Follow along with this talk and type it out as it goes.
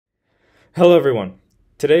Hello everyone.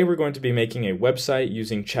 Today we're going to be making a website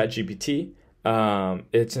using ChaptGPT.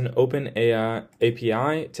 It's an open AI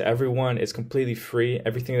API to everyone. It's completely free.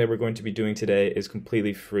 Everything that we're going to be doing today is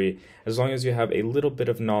completely free. As long as you have a little bit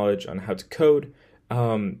of knowledge on how to code,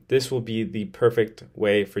 this will be the perfect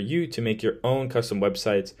way for you to make your own custom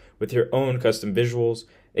websites with your own custom visuals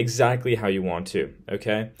exactly how you want to,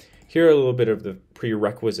 okay? Here are a little bit of the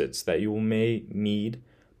prerequisites that you may need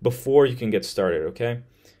before you can get started, okay?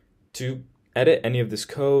 To edit any of this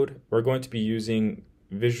code, we're going to be using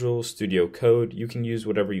Visual Studio Code. You can use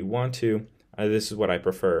whatever you want to. This is what I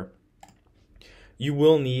prefer. You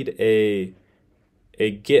will need a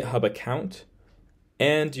GitHub account,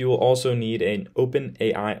 and you will also need an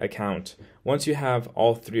OpenAI account. Once you have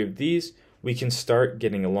all three of these, we can start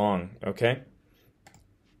getting along, okay?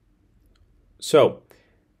 So,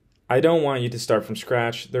 I don't want you to start from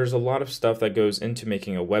scratch. There's a lot of stuff that goes into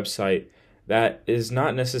making a website that is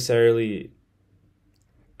not necessarily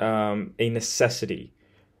a necessity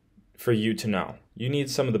for you to know. You need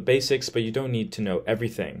some of the basics, but you don't need to know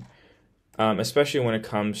everything, especially when it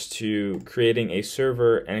comes to creating a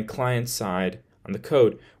server and client side on the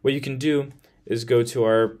code. What you can do is go to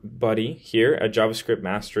our buddy here at JavaScript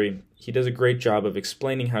Mastery. He does a great job of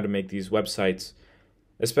explaining how to make these websites,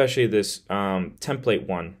 especially this template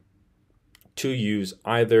one, to use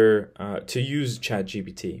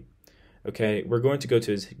ChatGPT. Okay, we're going to go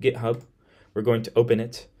to his GitHub, we're going to open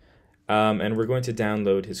it, and we're going to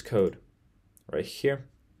download his code right here.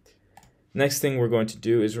 Next thing we're going to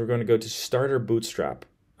do is we're going to go to Start Bootstrap.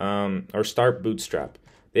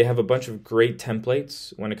 They have a bunch of great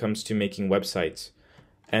templates when it comes to making websites.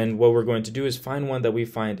 And what we're going to do is find one that we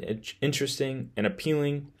find interesting and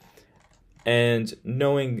appealing, and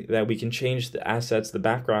knowing that we can change the assets, the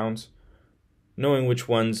backgrounds, knowing which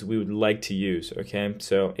ones we would like to use, okay?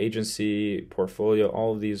 So agency, portfolio,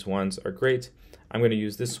 all of these ones are great. I'm going to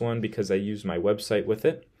use this one because I use my website with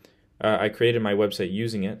it. I created my website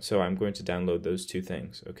using it, so I'm going to download those two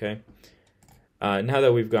things, okay? Now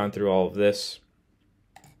that we've gone through all of this,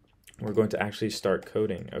 we're going to actually start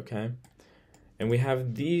coding, okay? And we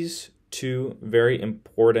have these two very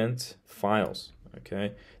important files,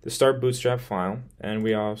 okay? The Start Bootstrap file, and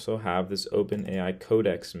we also have this OpenAI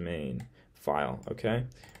Codex main file, okay? I'm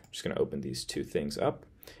just going to open these two things up,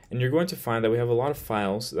 and you're going to find that we have a lot of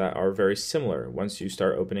files that are very similar once you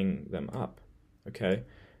start opening them up, okay?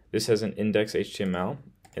 This has an index.html.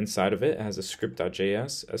 Inside of it, it has a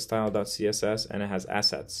script.js, a style.css, and it has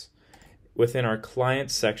assets. Within our client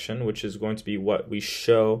section, which is going to be what we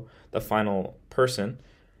show the final person,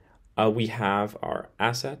 we have our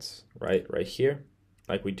assets right here,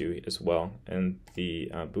 like we do as well in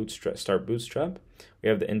the Start Bootstrap. We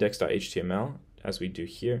have the index.html as we do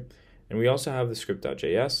here, and we also have the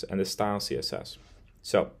script.js and the style CSS.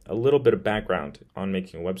 So a little bit of background on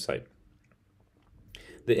making a website.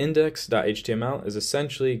 The index.html is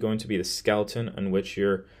essentially going to be the skeleton on which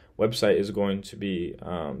your website is going to be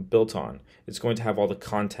built on. It's going to have all the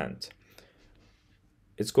content.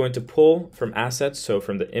 It's going to pull from assets, so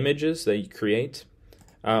from the images that you create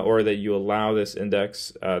or that you allow this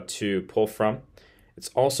index to pull from. It's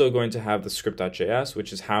also going to have the script.js,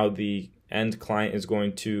 which is how the end client is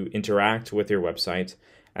going to interact with your website.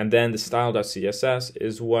 And then the style.css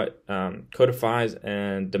is what codifies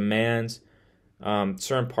and demands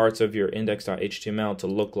certain parts of your index.html to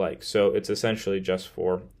look like. So it's essentially just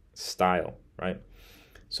for style, right?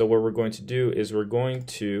 So what we're going to do is we're going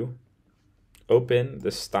to open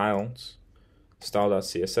the style.css's.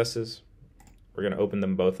 We're going to open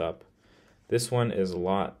them both up. This one is a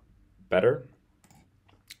lot better.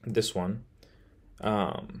 This one,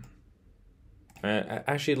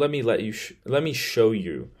 actually, let me show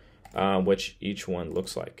you what each one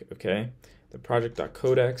looks like. Okay, the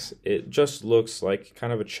project.codex, it just looks like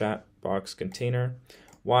kind of a chat box container,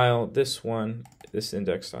 while this one, this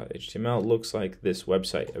index.html, looks like this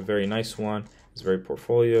website, a very nice one. It's very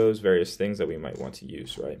portfolios, various things that we might want to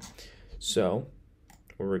use, right? So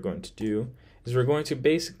what we're going to do is we're going to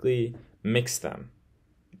basically mix them,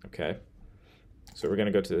 okay? So we're going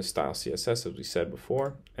to go to the style CSS, as we said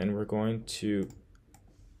before, and we're going to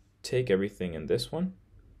take everything in this one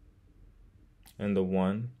and the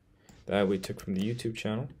one that we took from the YouTube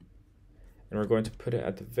channel, and we're going to put it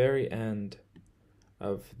at the very end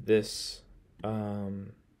of this,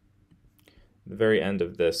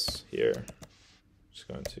 here. Just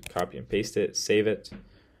going to copy and paste it, save it.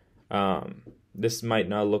 This might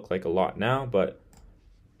not look like a lot now, but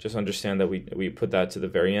just understand that we put that to the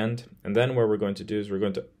very end. And then what we're going to do is we're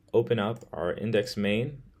going to open up our index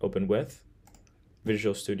main, open with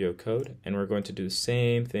Visual Studio Code, and we're going to do the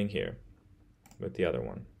same thing here with the other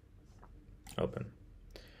one. Open.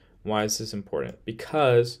 Why is this important?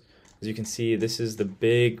 Because, as you can see, this is the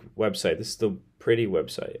big website. This is the pretty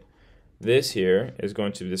website. This here is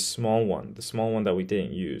going to be the small one that we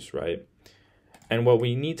didn't use, right? And what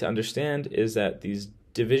we need to understand is that these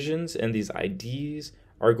divisions and these IDs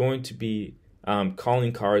are going to be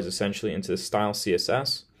calling cards essentially into the style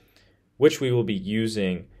CSS, which we will be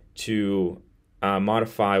using to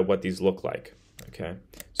modify what these look like. Okay,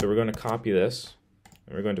 so we're going to copy this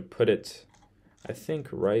and we're going to put it, I think,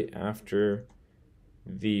 right after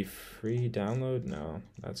the free download. No,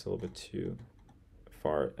 that's a little bit too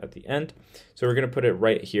far at the end. So we're going to put it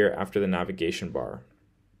right here after the navigation bar.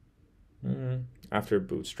 After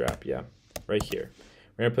Bootstrap, yeah, right here.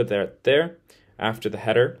 We're going to put that there after the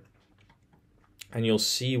header. And you'll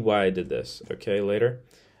see why I did this, okay, later.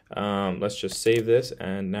 Let's just save this,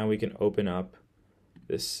 and now we can open up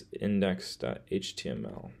this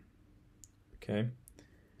index.html, okay? And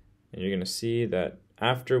you're going to see that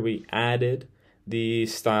after we added the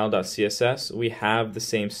style.css, we have the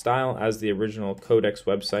same style as the original Codex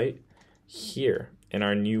website here in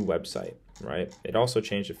our new website, right? It also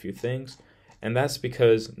changed a few things, and that's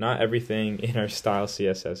because not everything in our style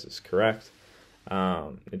CSS is correct.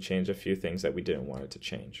 It changed a few things that we didn't want it to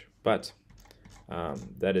change, but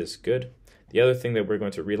that is good. The other thing that we're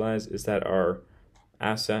going to realize is that our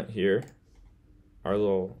asset here, our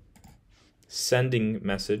little sending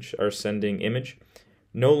message, our sending image,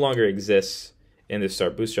 no longer exists in the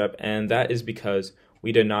Start Bootstrap, and that is because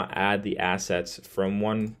we did not add the assets from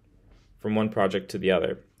one project to the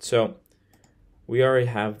other. So we already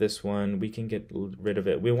have this one. We can get rid of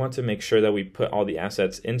it. We want to make sure that we put all the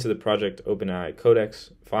assets into the project OpenAI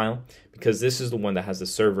Codex file, because this is the one that has the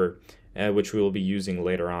server, which we will be using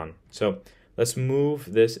later on. So let's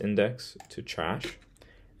move this index to trash,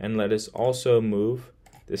 and let us also move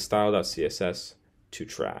this style.css to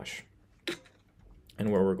trash.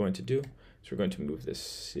 And what we're going to do is we're going to move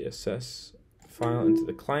this CSS file into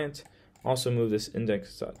the client, also move this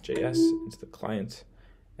index.js into the client,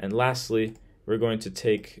 and lastly, we're going to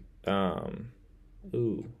take,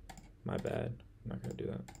 ooh, my bad, I'm not going to do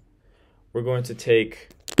that. We're going to take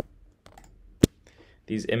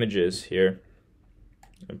these images here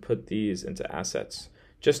and put these into assets,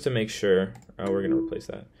 just to make sure, we're going to replace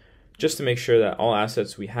that, just to make sure that all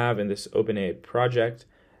assets we have in this OpenAI project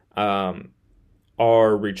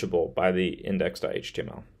are reachable by the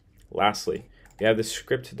index.html. Lastly, we have the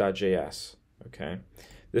script.js, okay?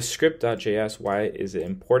 The script.js, why is it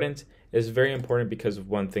important? It's very important because of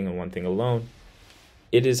one thing and one thing alone.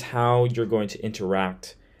 It is how you're going to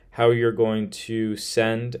interact, how you're going to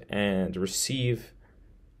send and receive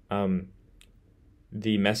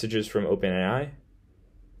the messages from OpenAI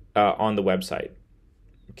on the website.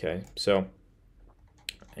 Okay, so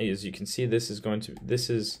as you can see, this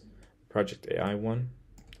is Project AI one,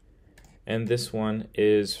 and this one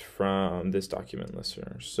is from this document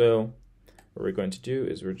listener. So what we're going to do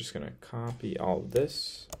is we're just going to copy all of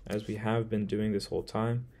this, as we have been doing this whole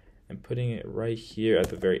time, and putting it right here at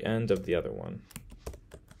the very end of the other one.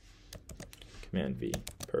 Command V,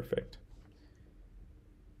 perfect.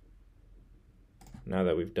 Now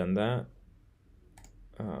that we've done that,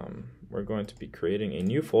 we're going to be creating a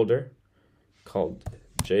new folder called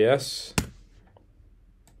JS.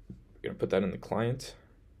 We're going to put that in the client.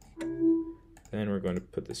 Then we're going to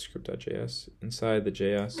put the script.js inside the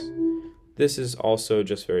JS. This is also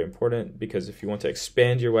just very important because if you want to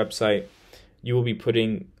expand your website, you will be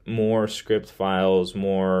putting more script files,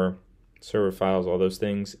 more server files, all those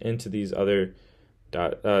things into these other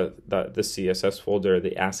the CSS folder,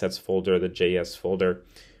 the assets folder, the JS folder,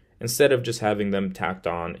 instead of just having them tacked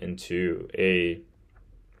on into a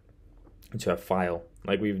file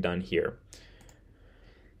like we've done here.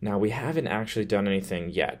 Now, we haven't actually done anything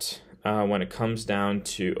yet when it comes down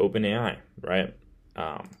to OpenAI, right?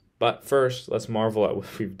 But first, let's marvel at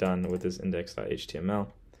what we've done with this index.html,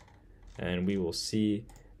 and we will see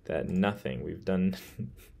that nothing. We've done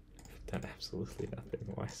absolutely nothing.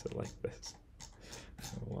 Why is it like this?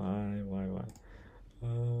 Why?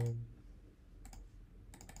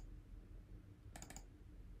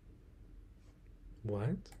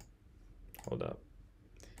 What? Hold up.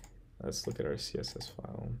 Let's look at our CSS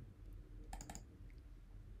file.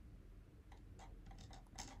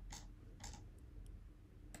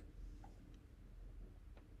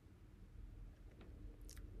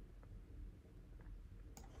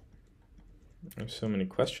 There's so many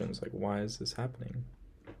questions, like why is this happening?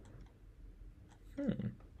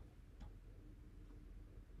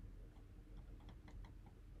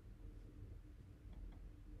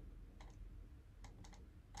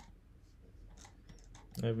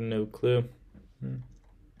 I have no clue.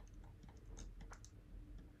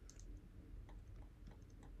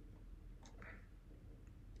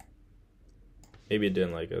 Maybe it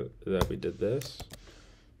didn't like that we did this.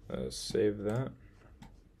 Save that.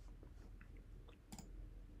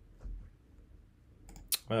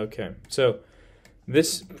 Okay, so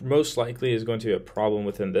this most likely is going to be a problem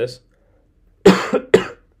within this.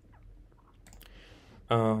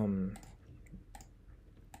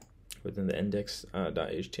 Within the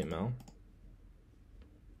index.html.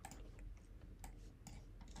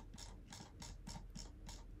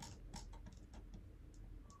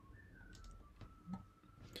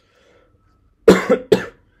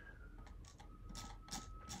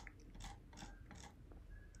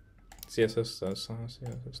 CSS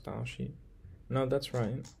style sheet. No, that's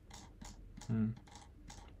right.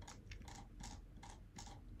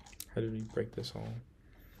 How did we break this all?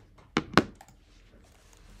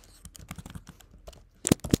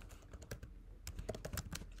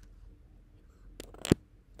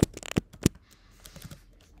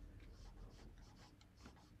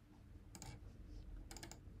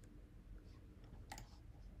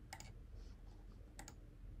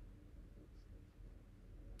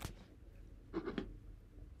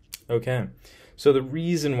 Okay, so the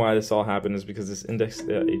reason why this all happened is because this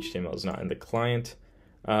index.html is not in the client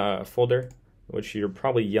folder, which you're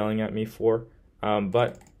probably yelling at me for.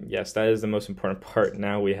 But yes, that is the most important part.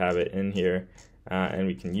 Now we have it in here, and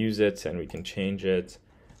we can use it and we can change it.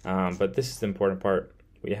 But this is the important part.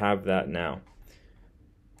 We have that now.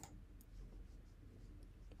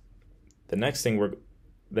 The next thing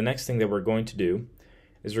that we're going to do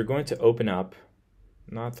is we're going to open up,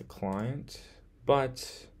 not the client,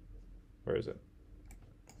 but where is it?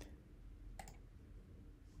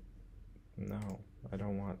 No, I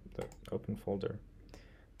don't want the open folder.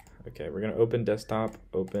 Okay, we're gonna open desktop,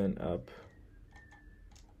 open up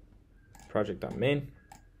project.main.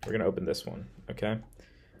 We're gonna open this one, okay?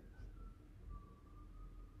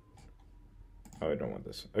 Oh, I don't want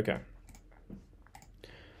this, okay.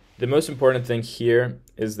 The most important thing here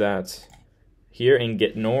is that here in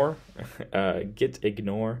gitignore,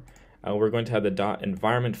 we're going to have the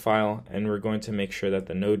 .environment file, and we're going to make sure that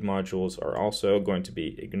the node modules are also going to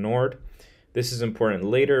be ignored. This is important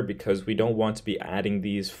later because we don't want to be adding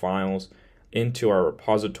these files into our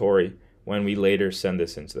repository when we later send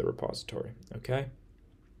this into the repository, okay?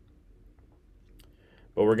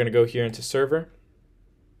 But we're going to go here into server,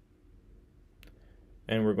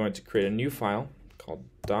 and we're going to create a new file called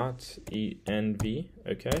 .env,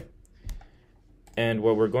 okay? And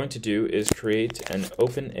what we're going to do is create an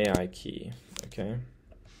OpenAI key, okay?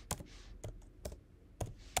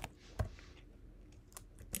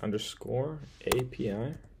 Underscore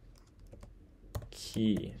API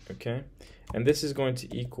key, okay? And this is going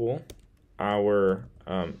to equal our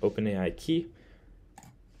OpenAI key,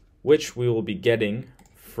 which we will be getting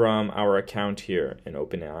from our account here in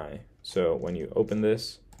OpenAI. So when you open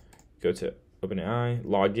this, go to OpenAI,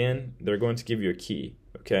 log in, they're going to give you a key,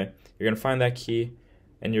 okay? You're going to find that key,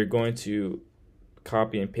 and you're going to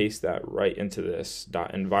copy and paste that right into this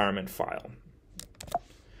 .environment file.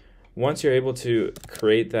 Once you're able to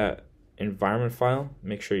create that environment file,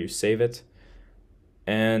 make sure you save it.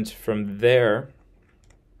 And from there,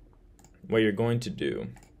 what you're going to do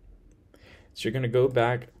is you're going to go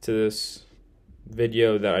back to this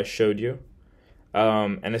video that I showed you,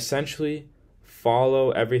 and essentially follow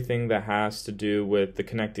everything that has to do with the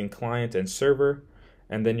connecting client and server,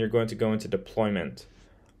 and then you're going to go into deployment.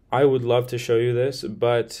 I would love to show you this,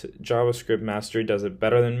 but JavaScript Mastery does it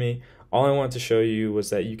better than me. All I want to show you was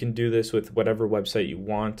that you can do this with whatever website you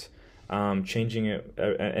want, changing it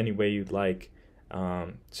any way you'd like.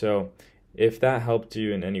 So if that helped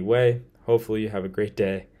you in any way, hopefully you have a great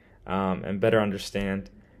day and better understand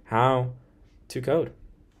how to code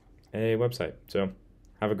a website. So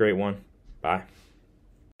have a great one. Bye.